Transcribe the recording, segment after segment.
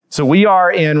So we are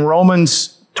in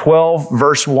Romans 12,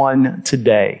 verse 1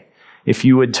 today. If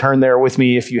you would turn there with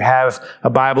me, if you have a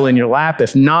Bible in your lap.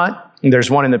 If not, there's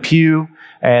one in the pew,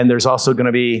 and there's also going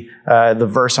to be the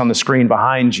verse on the screen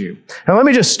behind you. Now, let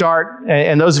me just start,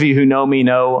 and those of you who know me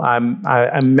know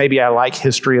maybe I like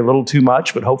history a little too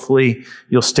much, but hopefully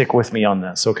you'll stick with me on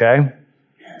this, okay?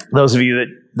 Those of you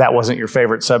that wasn't your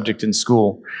favorite subject in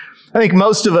school. I think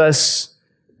most of us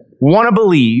want to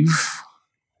believe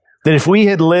that if we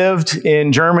had lived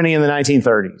in Germany in the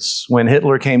 1930s, when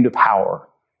Hitler came to power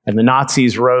and the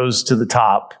Nazis rose to the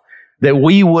top, that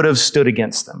we would have stood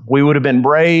against them. We would have been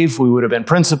brave. We would have been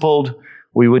principled.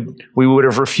 We would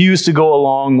have refused to go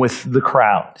along with the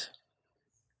crowd.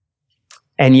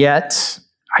 And yet,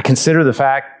 I consider the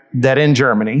fact that in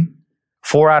Germany,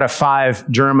 4 out of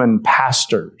 5 German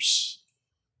pastors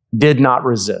did not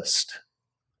resist.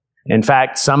 In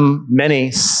fact,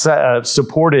 many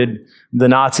supported the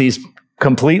Nazis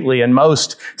completely, and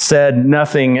most said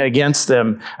nothing against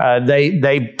them.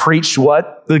 They preached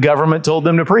what the government told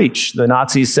them to preach. The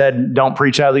Nazis said, don't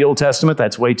preach out of the Old Testament.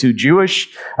 That's way too Jewish.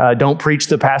 Don't preach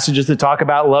the passages that talk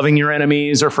about loving your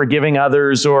enemies or forgiving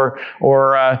others or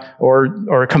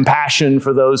compassion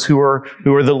for those who are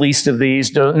the least of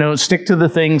these. No, stick to the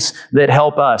things that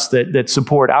help us, that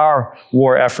support our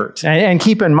war effort. And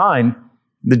keep in mind,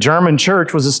 the German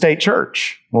church was a state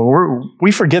church. Well,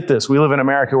 we forget this. We live in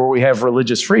America where we have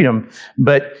religious freedom,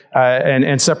 but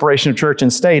and separation of church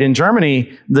and state. In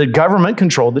Germany, the government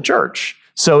controlled the church.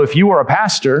 So if you were a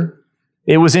pastor,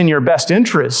 it was in your best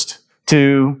interest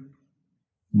to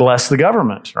bless the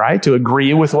government, right? To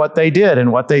agree with what they did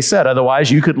and what they said.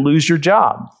 Otherwise, you could lose your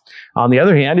job. On the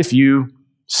other hand, if you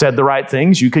said the right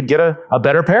things, you could get a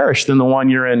better parish than the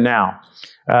one you're in now.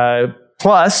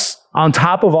 Plus, on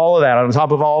top of all of that, on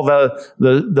top of all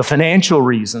the financial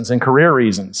reasons and career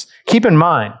reasons, keep in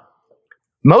mind,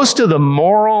 most of the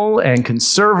moral and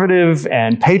conservative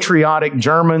and patriotic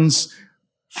Germans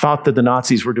thought that the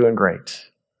Nazis were doing great.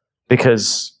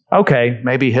 Because, okay,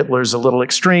 maybe Hitler's a little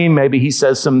extreme, maybe he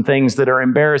says some things that are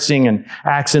embarrassing and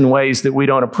acts in ways that we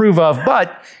don't approve of,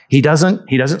 but he doesn't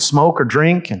smoke or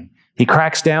drink, and he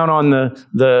cracks down on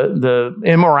the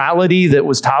immorality that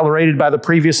was tolerated by the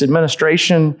previous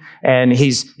administration, and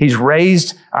he's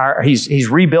rebuilt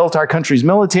our country's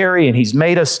military, and he's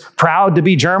made us proud to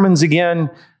be Germans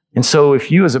again. And so if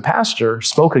you as a pastor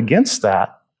spoke against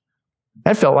that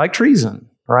felt like treason,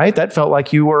 right? That felt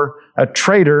like you were a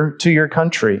traitor to your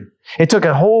country. It took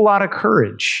a whole lot of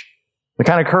courage, the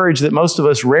kind of courage that most of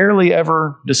us rarely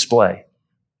ever display,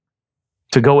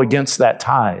 to go against that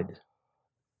tide.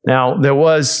 Now, there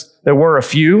were a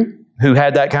few who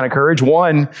had that kind of courage.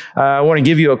 One, I want to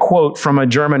give you a quote from a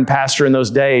German pastor in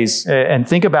those days, and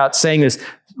think about saying this.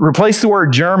 Replace the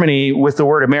word Germany with the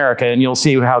word America, and you'll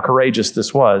see how courageous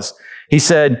this was. He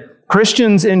said,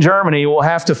 Christians in Germany will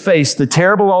have to face the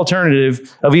terrible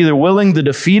alternative of either willing the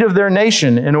defeat of their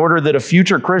nation in order that a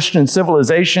future Christian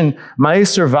civilization may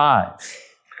survive,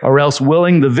 or else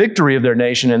willing the victory of their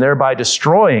nation and thereby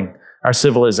destroying our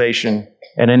civilization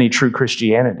and any true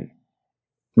Christianity.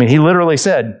 I mean, he literally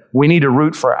said, we need to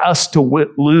root for us to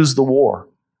lose the war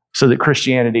so that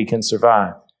Christianity can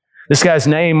survive. This guy's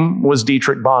name was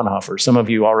Dietrich Bonhoeffer. Some of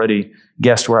you already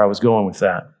guessed where I was going with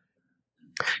that.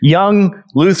 Young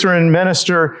Lutheran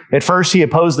minister, at first he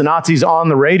opposed the Nazis on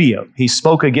the radio. He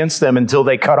spoke against them until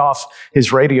they cut off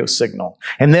his radio signal.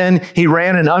 And then he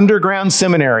ran an underground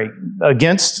seminary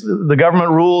against the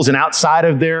government rules and outside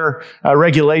of their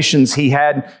regulations. He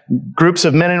had groups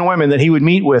of men and women that he would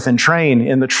meet with and train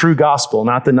in the true gospel,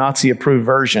 not the Nazi-approved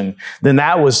version. Then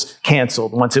that was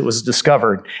canceled once it was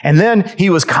discovered. And then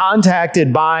he was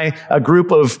contacted by a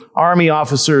group of army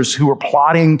officers who were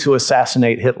plotting to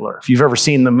assassinate Hitler. If you've ever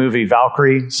seen the movie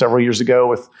Valkyrie several years ago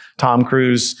with Tom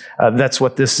Cruise, that's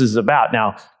what this is about.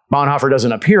 Now, Bonhoeffer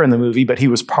doesn't appear in the movie, but he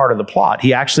was part of the plot.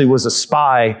 He actually was a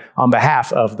spy on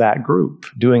behalf of that group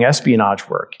doing espionage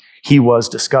work. He was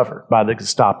discovered by the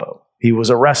Gestapo. He was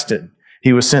arrested.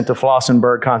 He was sent to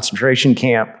Flossenburg concentration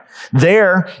camp.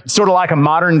 There, sort of like a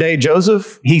modern day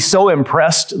Joseph, he so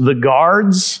impressed the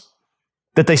guards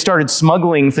that they started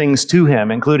smuggling things to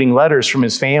him, including letters from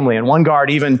his family. And one guard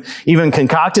even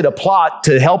concocted a plot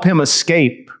to help him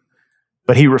escape.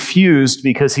 But he refused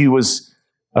because he was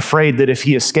afraid that if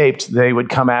he escaped, they would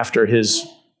come after his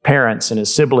parents and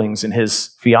his siblings and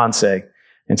his fiancée.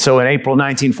 And so in April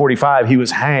 1945, he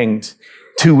was hanged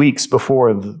 2 weeks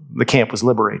before the camp was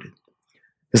liberated.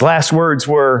 His last words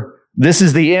were, "This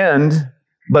is the end,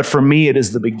 but for me it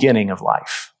is the beginning of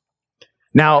life."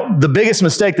 Now, the biggest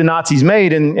mistake the Nazis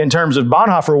made in terms of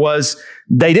Bonhoeffer was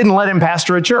they didn't let him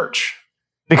pastor a church.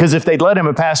 Because if they'd let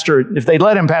him pastor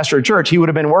a church, he would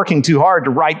have been working too hard to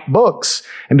write books.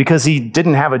 And because he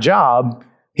didn't have a job,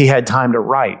 he had time to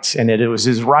write. And it was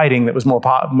his writing that was more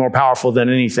powerful than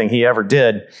anything he ever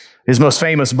did. His most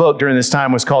famous book during this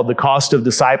time was called The Cost of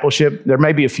Discipleship. There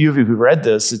may be a few of you who've read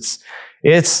this.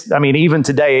 Even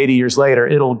today, 80 years later,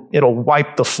 it'll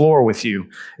wipe the floor with you.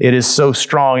 It is so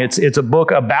strong. It's a book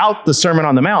about the Sermon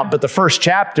on the Mount, but the first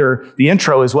chapter, the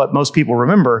intro, is what most people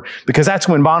remember, because that's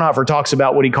when Bonhoeffer talks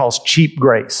about what he calls cheap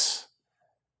grace.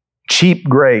 Cheap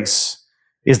grace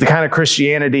is the kind of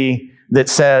Christianity that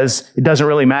says it doesn't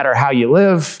really matter how you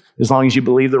live, as long as you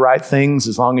believe the right things,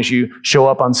 as long as you show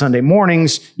up on Sunday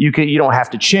mornings, you don't have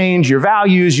to change your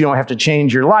values, you don't have to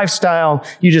change your lifestyle.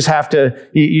 You just have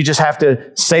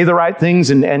to say the right things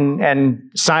and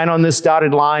sign on this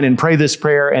dotted line and pray this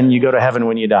prayer, and you go to heaven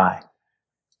when you die.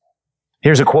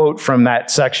 Here's a quote from that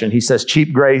section. He says,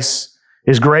 cheap grace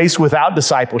is grace without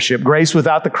discipleship, grace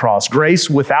without the cross, grace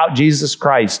without Jesus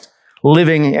Christ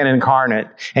living and incarnate.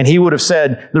 And he would have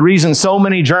said, the reason so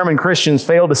many German Christians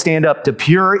failed to stand up to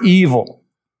pure evil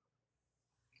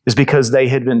is because they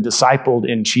had been discipled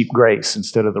in cheap grace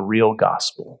instead of the real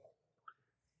gospel.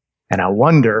 And I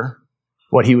wonder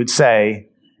what he would say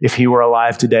if he were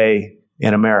alive today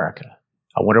in America.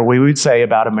 I wonder what we would say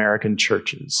about American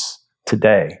churches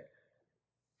today.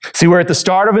 See, we're at the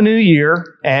start of a new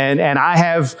year, and I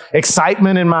have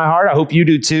excitement in my heart. I hope you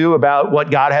do too, about what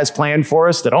God has planned for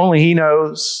us that only He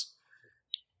knows.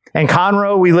 And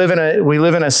Conroe, we live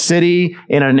in a city,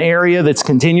 in an area that's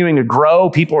continuing to grow.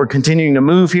 People are continuing to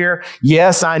move here.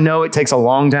 Yes, I know it takes a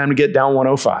long time to get down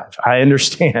 105. I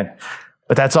understand.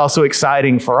 But that's also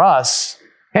exciting for us.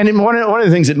 And one of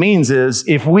the things it means is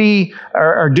if we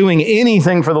are doing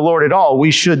anything for the Lord at all,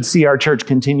 we should see our church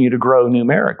continue to grow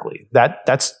numerically.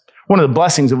 That's one of the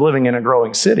blessings of living in a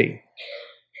growing city.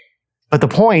 But the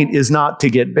point is not to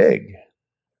get big.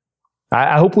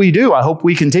 I hope we do. I hope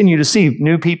we continue to see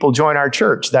new people join our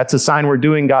church. That's a sign we're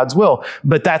doing God's will.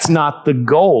 But that's not the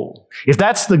goal. If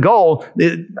that's the goal,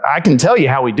 I can tell you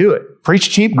how we do it. Preach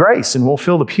cheap grace and we'll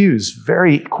fill the pews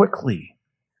very quickly.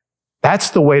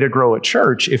 That's the way to grow a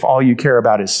church if all you care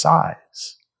about is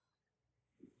size.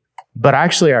 But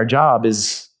actually, our job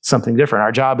is something different.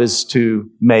 Our job is to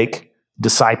make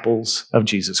disciples of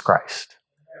Jesus Christ.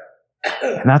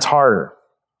 And that's harder.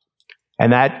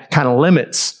 And that kind of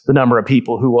limits the number of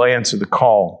people who will answer the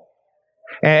call.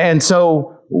 And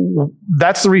so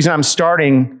that's the reason I'm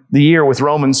starting the year with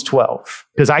Romans 12,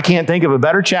 because I can't think of a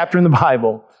better chapter in the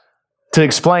Bible to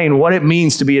explain what it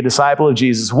means to be a disciple of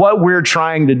Jesus, what we're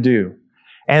trying to do.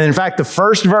 And in fact, the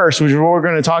first verse, which is what we're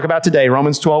going to talk about today,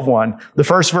 Romans 12:1, the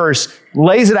first verse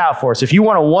lays it out for us. If you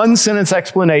want a one-sentence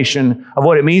explanation of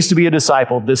what it means to be a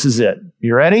disciple, this is it.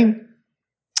 You ready?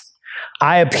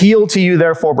 I appeal to you,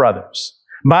 therefore, brothers,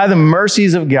 by the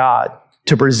mercies of God,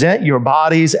 to present your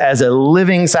bodies as a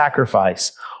living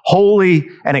sacrifice, holy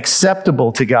and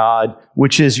acceptable to God,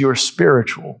 which is your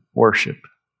spiritual worship.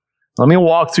 Let me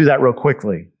walk through that real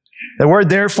quickly. The word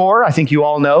therefore, I think you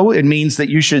all know, it means that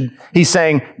he's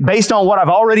saying, based on what I've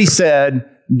already said,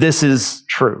 this is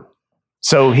true.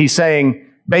 So he's saying,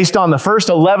 based on the first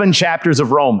 11 chapters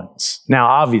of Romans. Now,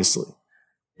 obviously,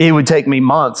 it would take me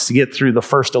months to get through the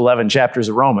first 11 chapters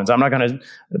of Romans. I'm not going to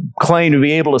claim to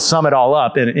be able to sum it all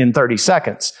up in 30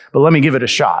 seconds, but let me give it a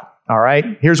shot. All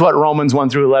right? Here's what Romans 1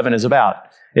 through 11 is about.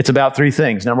 It's about three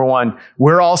things. Number one,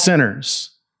 we're all sinners,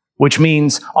 which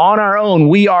means on our own,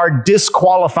 we are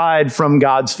disqualified from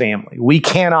God's family. We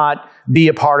cannot be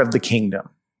a part of the kingdom.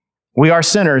 We are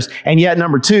sinners. And yet,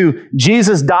 number two,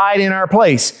 Jesus died in our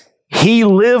place. He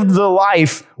lived the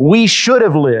life we should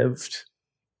have lived.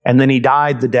 And then he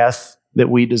died the death that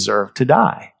we deserve to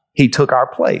die. He took our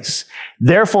place.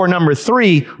 Therefore, number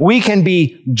three, we can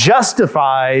be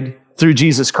justified through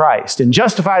Jesus Christ. And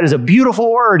justified is a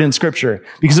beautiful word in Scripture,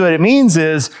 because what it means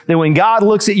is that when God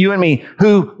looks at you and me,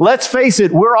 who, let's face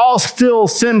it, we're all still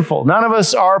sinful. None of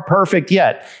us are perfect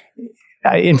yet.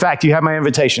 In fact, you have my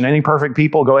invitation. Any perfect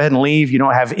people, go ahead and leave. You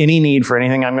don't have any need for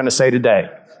anything I'm going to say today.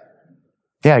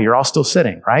 Yeah, you're all still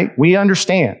sitting, right? We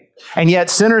understand. And yet,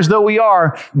 sinners though we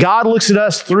are, God looks at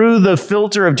us through the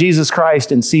filter of Jesus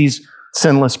Christ and sees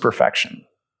sinless perfection.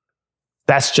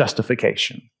 That's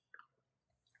justification.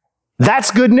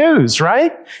 That's good news,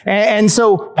 right? And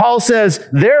so Paul says,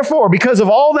 therefore, because of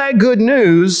all that good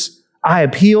news, I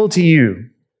appeal to you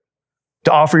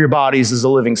to offer your bodies as a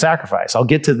living sacrifice. I'll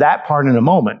get to that part in a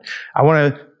moment. I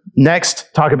want to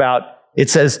next talk about, it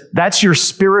says, that's your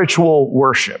spiritual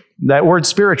worship. That word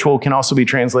spiritual can also be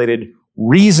translated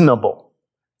reasonable,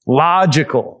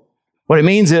 logical. What it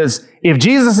means is, if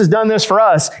Jesus has done this for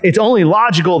us, it's only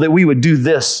logical that we would do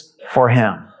this for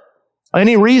him.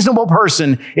 Any reasonable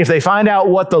person, if they find out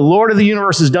what the Lord of the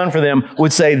universe has done for them,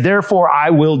 would say, therefore I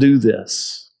will do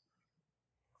this.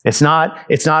 It's not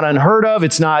unheard of.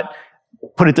 It's not,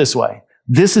 put it this way.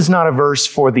 This is not a verse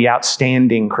for the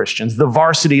outstanding Christians, the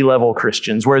varsity level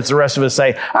Christians, whereas the rest of us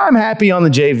say, I'm happy on the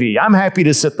JV. I'm happy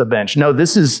to sit the bench. No,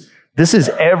 this is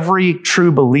every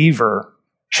true believer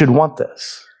should want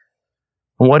this.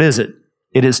 And what is it?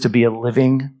 It is to be a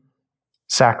living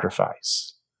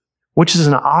sacrifice, which is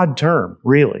an odd term,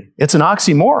 really. It's an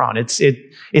oxymoron.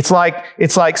 It's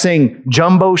like saying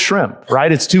jumbo shrimp,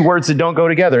 right? It's two words that don't go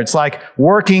together. It's like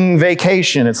working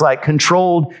vacation. It's like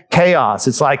controlled chaos.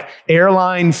 It's like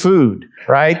airline food,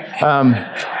 right?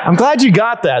 I'm glad you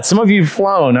got that. Some of you have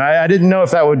flown. I didn't know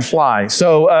if that would fly.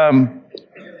 So,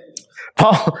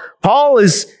 Paul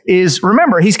is,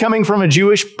 remember, he's coming from a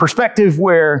Jewish perspective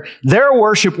where their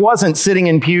worship wasn't sitting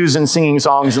in pews and singing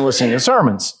songs and listening to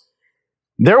sermons.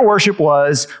 Their worship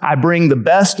was, I bring the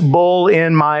best bull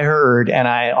in my herd and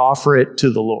I offer it to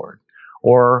the Lord.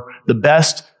 Or the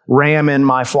best ram in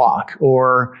my flock.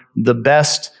 Or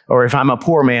if I'm a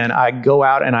poor man, I go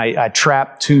out and I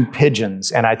trap 2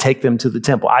 pigeons and I take them to the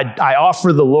temple. I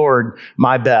offer the Lord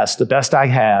my best, the best I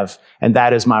have, and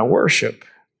that is my worship.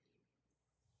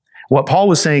 What Paul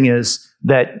was saying is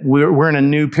that we're in a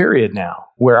new period now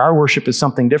where our worship is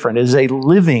something different. It is a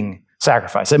living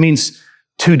sacrifice. That means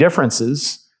 2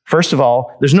 differences. First of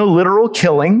all, there's no literal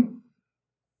killing.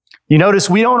 You notice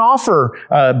we don't offer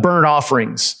burnt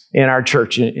offerings in our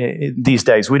church these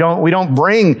days. We don't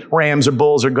bring rams or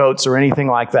bulls or goats or anything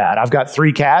like that. I've got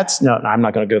 3 cats. No, I'm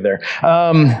not going to go there.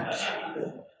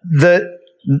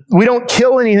 We don't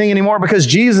kill anything anymore because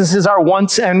Jesus is our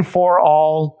once and for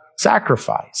all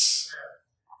sacrifice.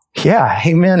 Yeah,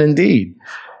 amen indeed.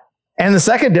 And the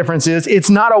second difference is it's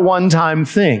not a one-time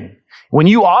thing. When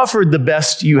you offered the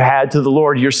best you had to the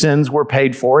Lord, your sins were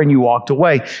paid for and you walked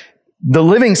away. The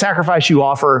living sacrifice you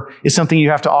offer is something you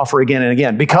have to offer again and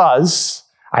again because,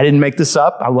 I didn't make this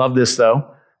up, I love this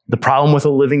though, the problem with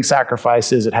a living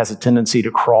sacrifice is it has a tendency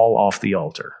to crawl off the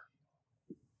altar.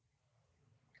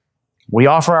 We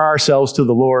offer ourselves to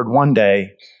the Lord one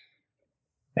day,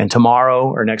 and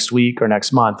tomorrow or next week or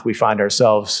next month, we find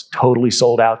ourselves totally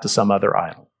sold out to some other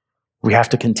idol. We have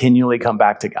to continually come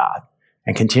back to God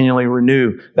and continually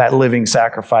renew that living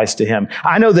sacrifice to Him.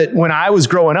 I know that when I was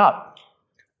growing up,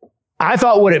 I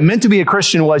thought what it meant to be a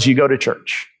Christian was you go to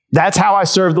church. That's how I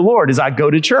serve the Lord, is I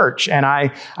go to church and I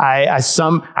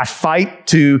fight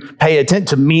to pay attention,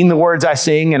 to mean the words I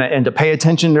sing and to pay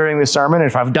attention during the sermon. And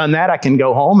if I've done that, I can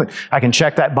go home and I can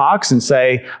check that box and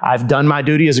say, I've done my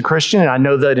duty as a Christian. And I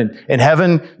know that in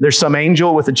heaven, there's some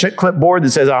angel with a clipboard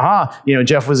that says,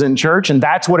 Jeff was in church. And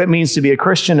that's what it means to be a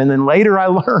Christian. And then later I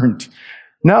learned,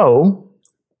 no,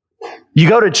 you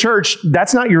go to church,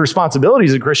 that's not your responsibility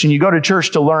as a Christian. You go to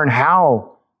church to learn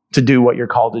how to do what you're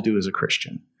called to do as a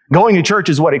Christian. Going to church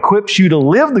is what equips you to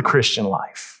live the Christian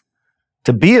life,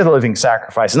 to be a living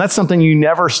sacrifice. And that's something you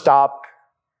never stop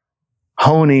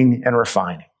honing and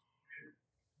refining.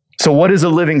 So what is a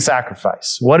living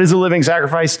sacrifice? What is a living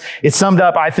sacrifice? It's summed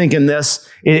up, I think, in this.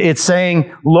 It's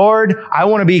saying, Lord, I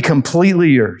want to be completely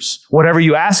yours. Whatever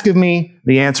you ask of me,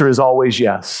 the answer is always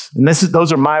yes. And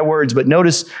those are my words, but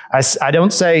notice I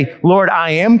don't say, Lord,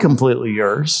 I am completely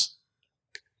yours.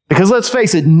 Because let's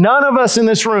face it, none of us in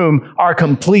this room are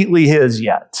completely His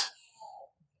yet.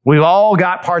 We've all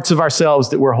got parts of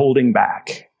ourselves that we're holding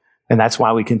back. And that's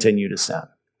why we continue to sin.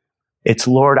 It's,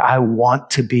 Lord, I want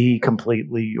to be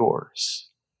completely yours.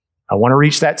 I want to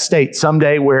reach that state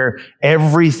someday where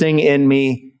everything in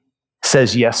me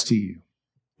says yes to you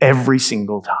every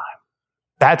single time.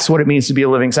 That's what it means to be a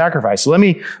living sacrifice. So let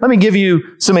me give you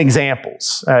some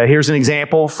examples. Here's an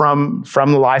example from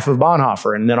the life of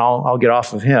Bonhoeffer, and then I'll get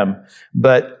off of him.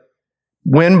 But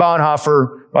when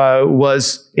Bonhoeffer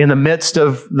was in the midst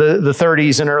of the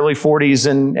 30s and early 40s,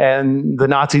 and the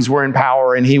Nazis were in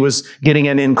power, and he was getting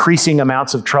in increasing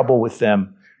amounts of trouble with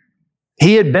them,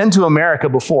 he had been to America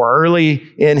before.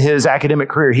 Early in his academic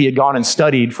career, he had gone and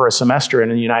studied for a semester in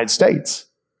the United States.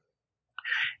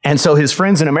 And so his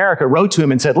friends in America wrote to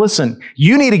him and said, listen,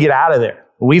 you need to get out of there.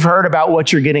 We've heard about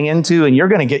what you're getting into and you're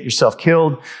going to get yourself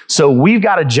killed. So we've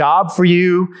got a job for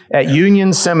you at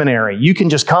Union Seminary. You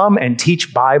can just come and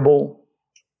teach Bible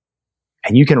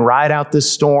and you can ride out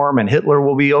this storm and Hitler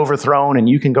will be overthrown and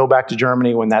you can go back to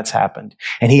Germany when that's happened.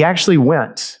 And he actually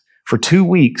went for 2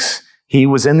 weeks. He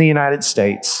was in the United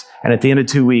States. And at the end of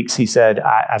 2 weeks, he said,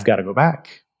 I've got to go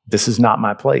back. This is not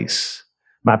my place.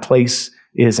 My place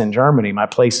is in Germany. My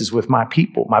place is with my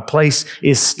people. My place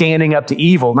is standing up to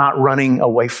evil, not running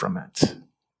away from it.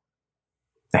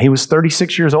 Now, he was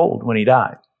 36 years old when he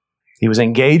died. He was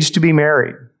engaged to be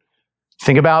married.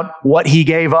 Think about what he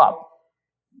gave up.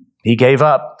 He gave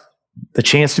up the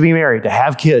chance to be married, to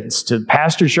have kids, to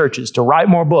pastor churches, to write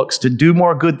more books, to do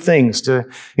more good things, to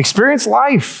experience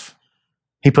life.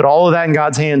 He put all of that in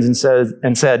God's hands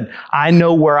and said, I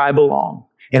know where I belong.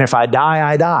 And if I die,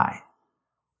 I die.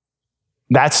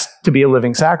 That's to be a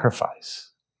living sacrifice.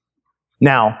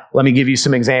 Now, let me give you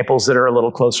some examples that are a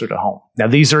little closer to home. Now,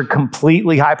 these are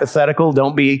completely hypothetical.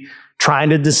 Don't be trying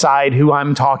to decide who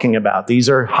I'm talking about. These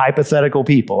are hypothetical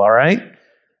people, all right?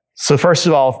 So first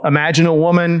of all, imagine a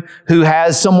woman who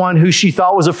has someone who she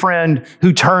thought was a friend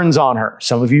who turns on her.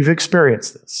 Some of you have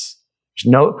experienced this.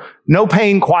 There's no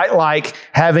pain quite like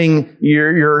having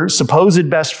your supposed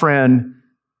best friend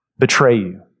betray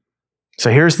you. So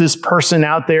here's this person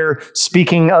out there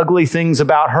speaking ugly things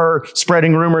about her,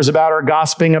 spreading rumors about her,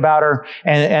 gossiping about her,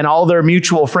 and all their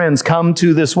mutual friends come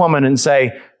to this woman and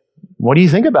say, what do you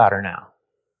think about her now?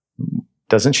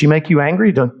 Doesn't she make you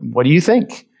angry? What do you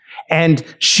think? And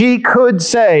she could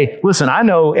say, listen, I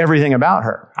know everything about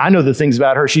her. I know the things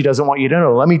about her she doesn't want you to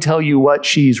know. Let me tell you what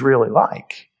she's really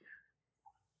like.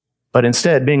 But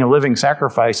instead, being a living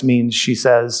sacrifice means she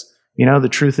says, the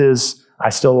truth is, I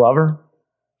still love her.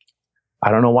 I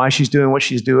don't know why she's doing what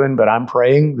she's doing, but I'm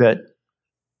praying that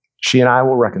she and I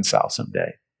will reconcile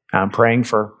someday. I'm praying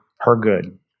for her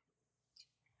good.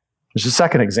 There's a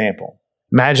second example.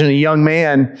 Imagine a young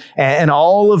man and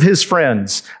all of his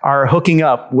friends are hooking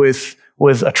up with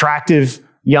attractive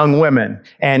young women.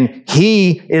 And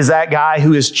he is that guy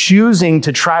who is choosing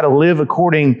to try to live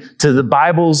according to the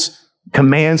Bible's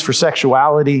commands for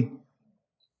sexuality.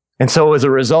 And so as a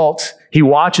result, he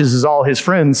watches as all his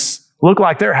friends look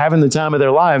like they're having the time of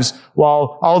their lives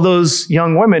while all those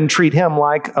young women treat him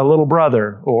like a little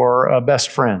brother or a best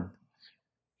friend.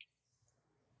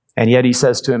 And yet he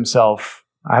says to himself,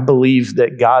 I believe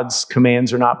that God's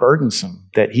commands are not burdensome,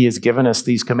 that he has given us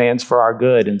these commands for our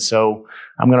good, and so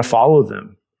I'm going to follow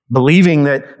them, believing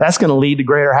that that's going to lead to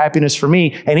greater happiness for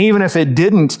me. And even if it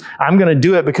didn't, I'm going to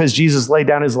do it because Jesus laid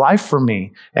down his life for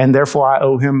me, and therefore I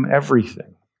owe him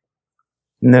everything.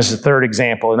 And there's a third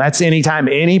example, and that's anytime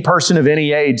any person of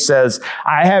any age says,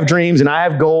 I have dreams and I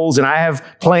have goals and I have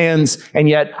plans, and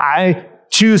yet I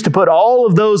choose to put all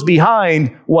of those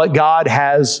behind what God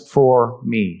has for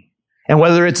me. And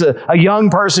whether it's a young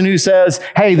person who says,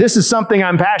 hey, this is something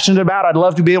I'm passionate about. I'd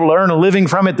love to be able to earn a living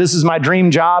from it. This is my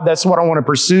dream job. That's what I want to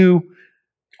pursue.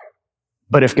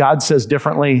 But if God says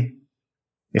differently,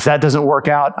 if that doesn't work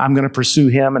out, I'm going to pursue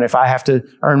him. And if I have to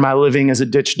earn my living as a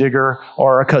ditch digger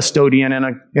or a custodian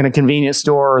in a convenience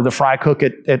store or the fry cook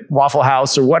at Waffle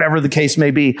House or whatever the case may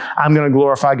be, I'm going to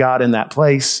glorify God in that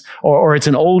place. Or it's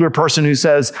an older person who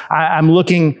says, I'm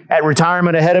looking at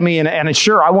retirement ahead of me and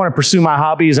sure, I want to pursue my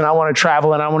hobbies and I want to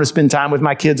travel and I want to spend time with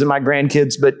my kids and my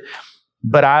grandkids.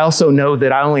 But I also know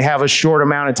that I only have a short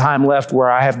amount of time left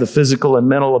where I have the physical and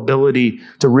mental ability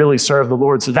to really serve the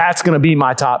Lord. So that's going to be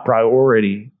my top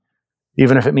priority,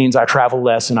 even if it means I travel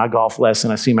less and I golf less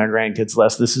and I see my grandkids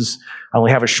less. I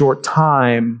only have a short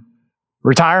time.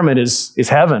 Retirement is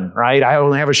heaven, right? I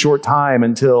only have a short time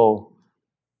until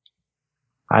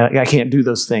I can't do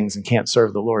those things and can't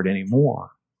serve the Lord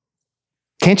anymore.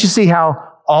 Can't you see how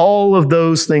all of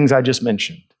those things I just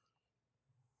mentioned,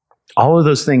 all of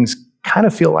those things kind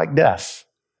of feel like death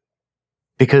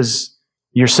because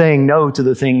you're saying no to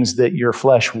the things that your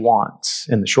flesh wants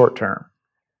in the short term.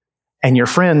 And your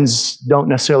friends don't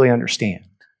necessarily understand.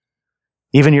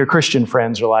 Even your Christian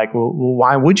friends are like, well,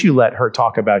 why would you let her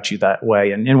talk about you that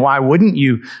way? And why wouldn't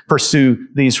you pursue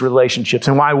these relationships?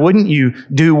 And why wouldn't you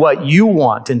do what you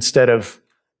want instead of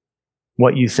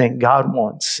what you think God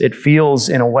wants? It feels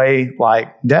in a way like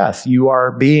death. You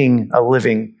are being a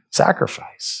living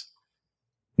sacrifice.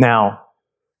 Now,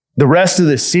 the rest of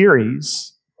this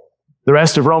series, the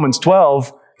rest of Romans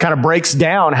 12, kind of breaks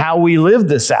down how we live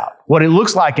this out, what it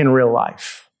looks like in real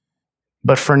life.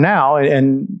 But for now,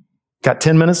 and got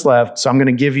 10 minutes left, so I'm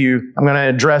going to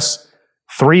address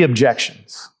 3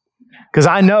 objections. Because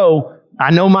I know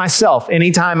myself,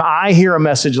 anytime I hear a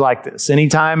message like this,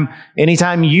 anytime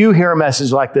you hear a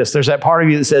message like this, there's that part of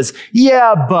you that says,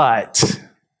 yeah, but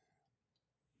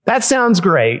that sounds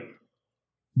great.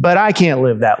 But I can't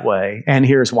live that way, and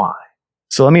here's why.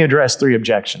 So let me address 3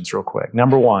 objections real quick.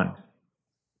 Number 1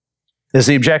 is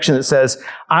the objection that says,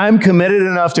 I'm committed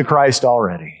enough to Christ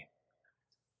already.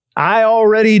 I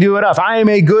already do enough. I am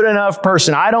a good enough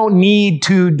person. I don't need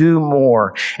to do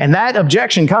more. And that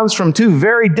objection comes from 2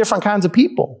 very different kinds of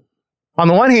people. On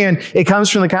the one hand, it comes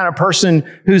from the kind of person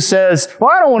who says,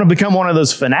 well, I don't want to become one of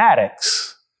those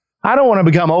fanatics. I don't want to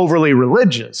become overly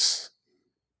religious.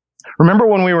 Remember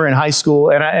when we were in high school,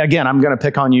 and again, I'm going to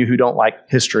pick on you who don't like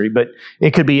history, but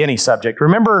it could be any subject.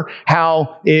 Remember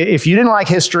how if you didn't like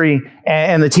history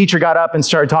and the teacher got up and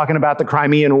started talking about the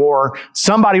Crimean War,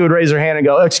 somebody would raise their hand and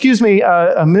go, "Excuse me,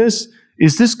 miss,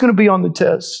 is this going to be on the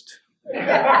test?"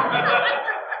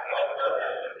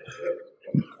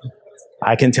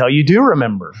 I can tell you do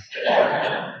remember.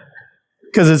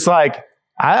 Because it's like,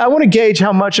 I want to gauge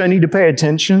how much I need to pay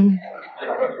attention.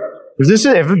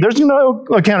 If there's no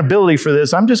accountability for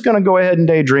this, I'm just going to go ahead and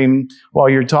daydream while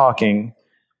you're talking.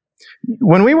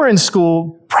 When we were in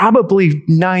school, probably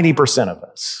 90% of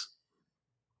us,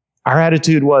 our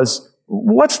attitude was,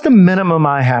 what's the minimum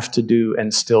I have to do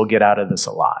and still get out of this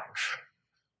alive?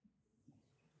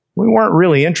 We weren't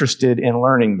really interested in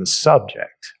learning the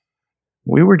subject.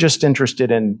 We were just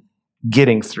interested in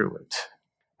getting through it.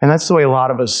 And that's the way a lot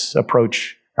of us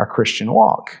approach our Christian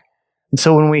walk. And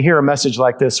so when we hear a message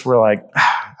like this, we're like,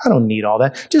 I don't need all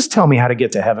that. Just tell me how to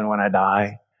get to heaven when I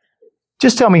die.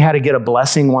 Just tell me how to get a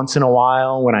blessing once in a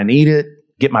while when I need it,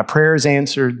 get my prayers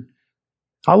answered.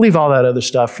 I'll leave all that other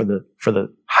stuff for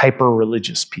the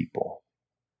hyper-religious people.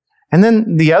 And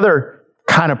then the other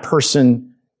kind of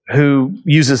person who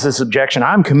uses this objection,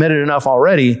 I'm committed enough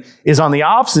already, is on the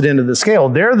opposite end of the scale.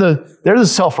 They're the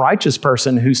self-righteous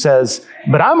person who says,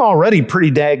 but I'm already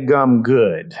pretty daggum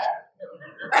good.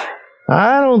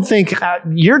 I don't think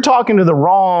you're talking to the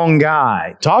wrong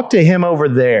guy. Talk to him over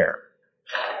there.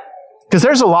 Because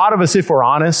there's a lot of us, if we're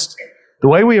honest, the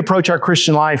way we approach our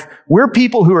Christian life, we're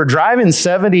people who are driving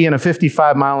 70 in a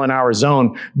 55 mile an hour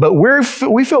zone, but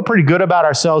we feel pretty good about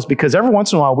ourselves because every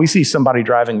once in a while we see somebody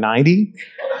driving 90.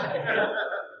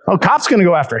 Oh, cop's going to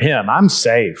go after him. I'm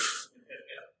safe.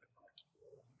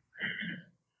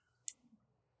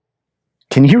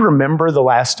 Can you remember the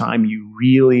last time you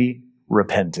really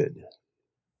repented?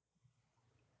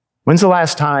 When's the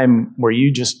last time where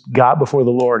you just got before the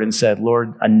Lord and said,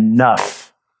 Lord,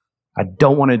 enough. I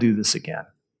don't want to do this again.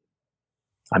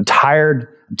 I'm tired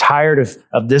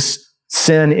of this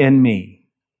sin in me.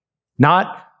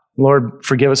 Not, Lord,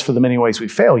 forgive us for the many ways we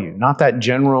fail you. Not that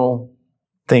general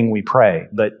thing we pray,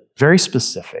 but very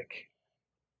specific.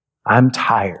 I'm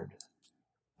tired.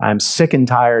 I'm sick and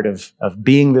tired of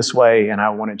being this way, and I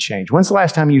want to change. When's the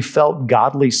last time you felt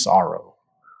godly sorrow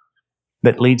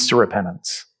that leads to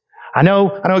repentance? I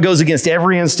know it goes against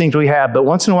every instinct we have, but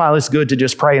once in a while it's good to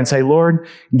just pray and say, Lord,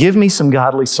 give me some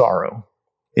godly sorrow.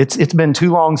 It's been too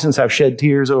long since I've shed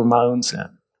tears over my own sin.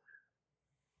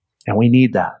 And we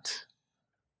need that.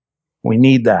 We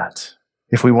need that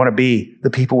if we want to be the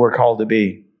people we're called to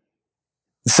be.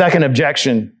 The second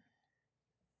objection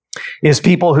is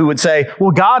people who would say,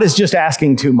 well, God is just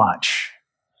asking too much.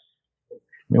 I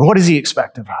mean, what does he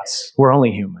expect of us? We're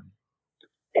only human.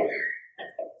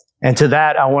 And to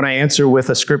that, I want to answer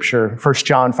with a scripture, 1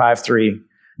 John 5:3.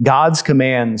 God's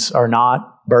commands are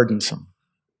not burdensome.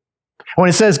 When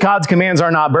it says God's commands are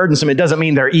not burdensome, it doesn't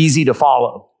mean they're easy to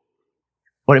follow.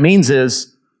 What it means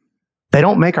is they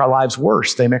don't make our lives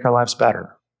worse. They make our lives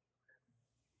better.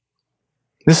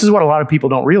 This is what a lot of people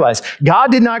don't realize.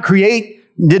 God did not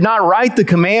write the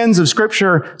commands of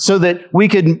Scripture so that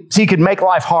he could make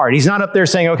life hard. He's not up there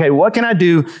saying, okay, what can I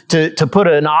do to put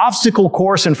an obstacle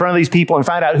course in front of these people and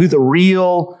find out who the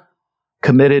real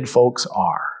committed folks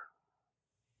are?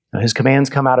 Now, his commands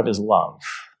come out of his love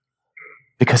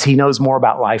because he knows more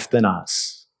about life than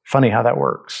us. Funny how that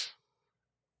works.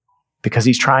 Because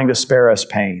he's trying to spare us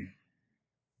pain.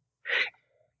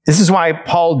 This is why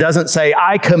Paul doesn't say,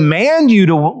 I command you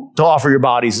to offer your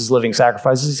bodies as living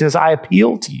sacrifices. He says, I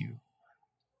appeal to you.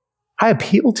 I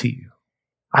appeal to you.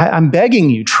 I'm begging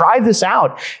you, try this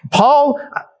out. Paul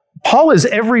is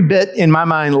every bit, in my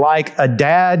mind, like a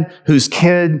dad whose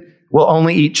kid will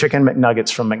only eat chicken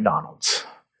McNuggets from McDonald's.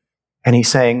 And he's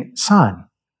saying, son,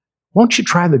 won't you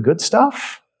try the good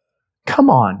stuff? Come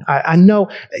on. I know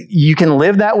you can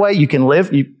live that way. You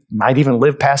might even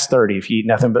live past 30 if you eat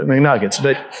nothing but McNuggets.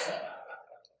 But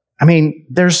I mean,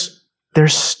 there's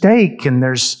steak and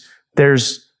there's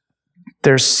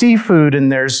seafood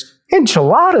and there's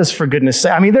enchiladas, for goodness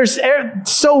sake. I mean, there's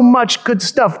so much good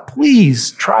stuff.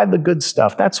 Please try the good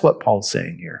stuff. That's what Paul's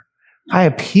saying here. I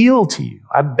appeal to you.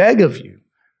 I beg of you.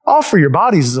 Offer your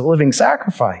bodies as a living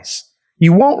sacrifice.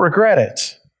 You won't regret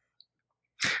it.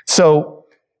 So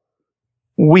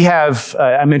we have,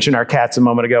 I mentioned our cats a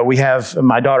moment ago.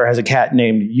 My daughter has a cat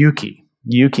named Yuki.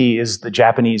 Yuki is the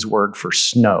Japanese word for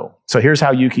snow. So here's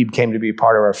how Yuki came to be a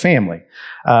part of our family.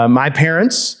 My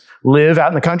parents live out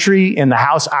in the country in the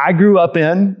house I grew up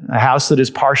in, a house that is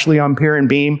partially on pier and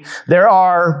beam. There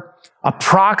are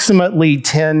approximately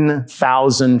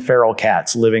 10,000 feral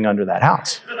cats living under that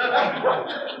house.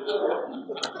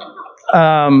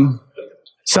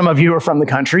 Some of you are from the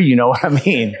country, you know what I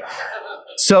mean.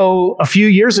 So a few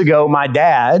years ago, my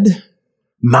dad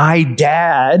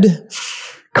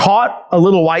caught a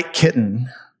little white kitten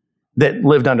that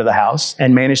lived under the house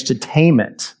and managed to tame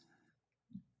it.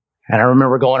 And I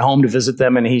remember going home to visit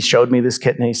them, and he showed me this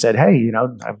kitten. And he said, hey, you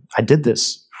know, I did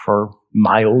this for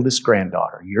my oldest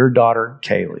granddaughter, your daughter,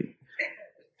 Kaylee.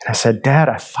 And I said, Dad,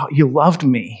 I thought you loved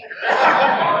me.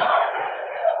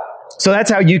 So that's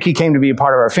how Yuki came to be a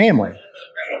part of our family.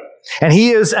 And he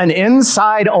is an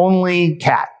inside-only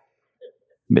cat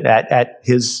at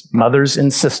his mother's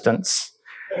insistence,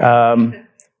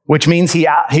 which means he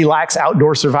lacks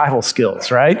outdoor survival skills,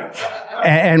 right?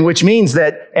 And which means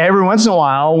that every once in a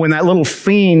while, when that little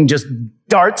fiend just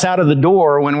darts out of the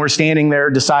door when we're standing there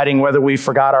deciding whether we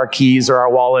forgot our keys or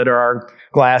our wallet or our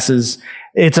glasses,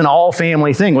 it's an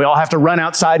all-family thing. We all have to run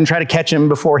outside and try to catch him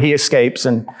before he escapes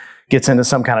and gets into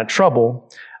some kind of trouble.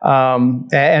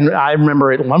 And I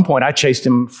remember at one point I chased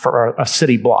him for a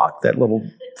city block, that little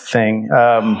thing.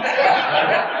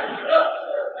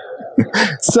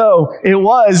 So it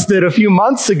was that a few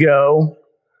months ago,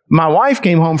 my wife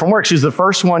came home from work. She was the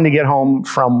first one to get home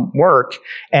from work.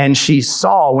 And she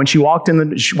saw, when she walked in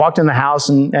the house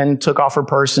and took off her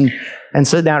purse and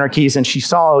set down her keys, and she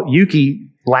saw Yuki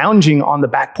lounging on the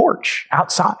back porch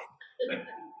outside.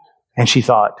 And she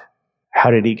thought, how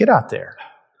did he get out there?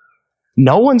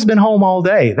 No one's been home all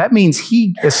day. That means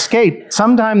he escaped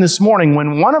sometime this morning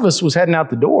when one of us was heading out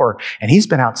the door, and he's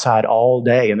been outside all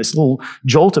day. And this little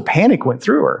jolt of panic went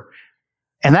through her.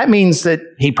 And that means that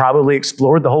he probably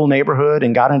explored the whole neighborhood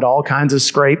and got into all kinds of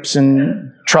scrapes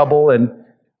and trouble.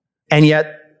 And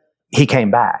yet he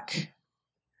came back.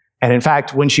 And in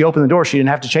fact, when she opened the door, she didn't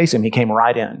have to chase him. He came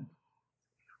right in,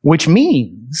 which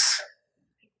means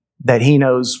that he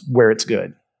knows where it's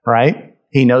good, right?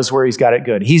 He knows where he's got it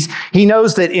good. He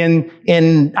knows that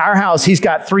in our house, he's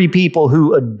got 3 people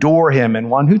who adore him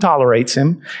and 1 who tolerates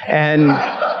him. And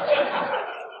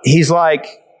he's like,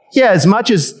 yeah, as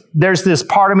much as there's this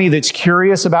part of me that's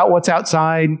curious about what's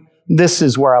outside, this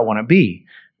is where I want to be.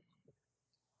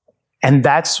 And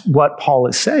that's what Paul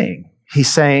is saying.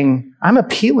 He's saying, I'm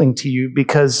appealing to you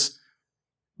because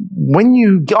when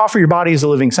you offer your body as a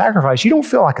living sacrifice, you don't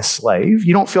feel like a slave.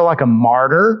 You don't feel like a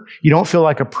martyr. You don't feel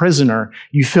like a prisoner.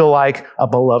 You feel like a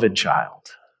beloved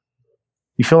child.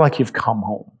 You feel like you've come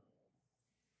home.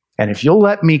 And if you'll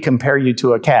let me compare you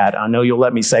to a cat, I know you'll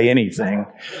let me say anything,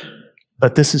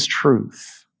 but this is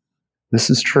truth.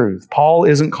 This is truth. Paul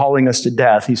isn't calling us to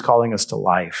death. He's calling us to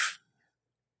life.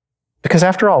 Because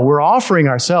after all, we're offering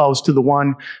ourselves to the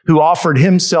one who offered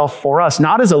himself for us,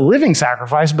 not as a living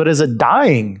sacrifice, but as a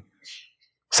dying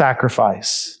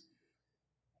sacrifice.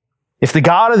 If the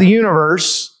God of the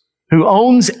universe, who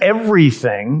owns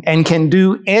everything and can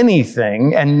do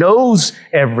anything and knows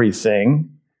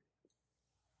everything,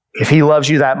 if he loves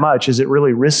you that much, is it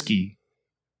really risky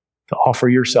to offer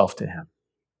yourself to him?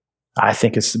 I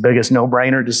think it's the biggest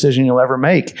no-brainer decision you'll ever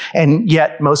make. And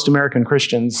yet, most American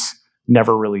Christians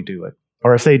never really do it.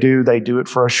 Or if they do it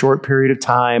for a short period of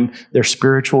time, their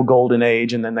spiritual golden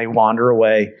age, and then they wander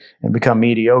away and become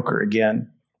mediocre again.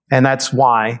 And that's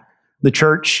why the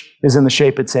church is in the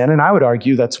shape it's in. And I would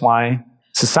argue that's why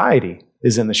society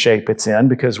is in the shape it's in,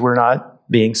 because we're not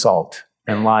being salt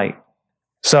and light.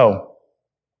 So,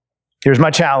 here's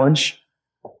my challenge.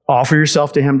 Offer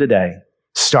yourself to him today.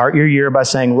 Start your year by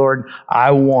saying, Lord,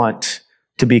 I want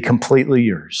to be completely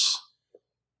yours.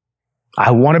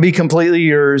 I want to be completely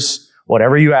yours.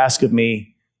 Whatever you ask of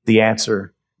me, the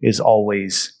answer is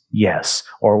always yes,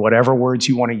 or whatever words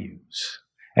you want to use.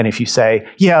 And if you say,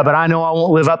 yeah, but I know I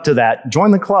won't live up to that,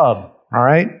 join the club, all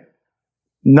right?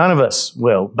 None of us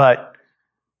will, but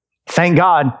thank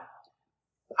God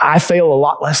I fail a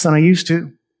lot less than I used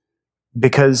to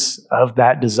because of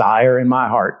that desire in my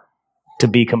heart to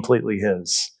be completely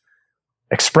his.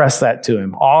 Express that to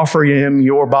him. Offer him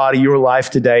your body, your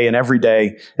life today and every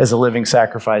day as a living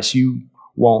sacrifice. You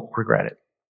won't regret it.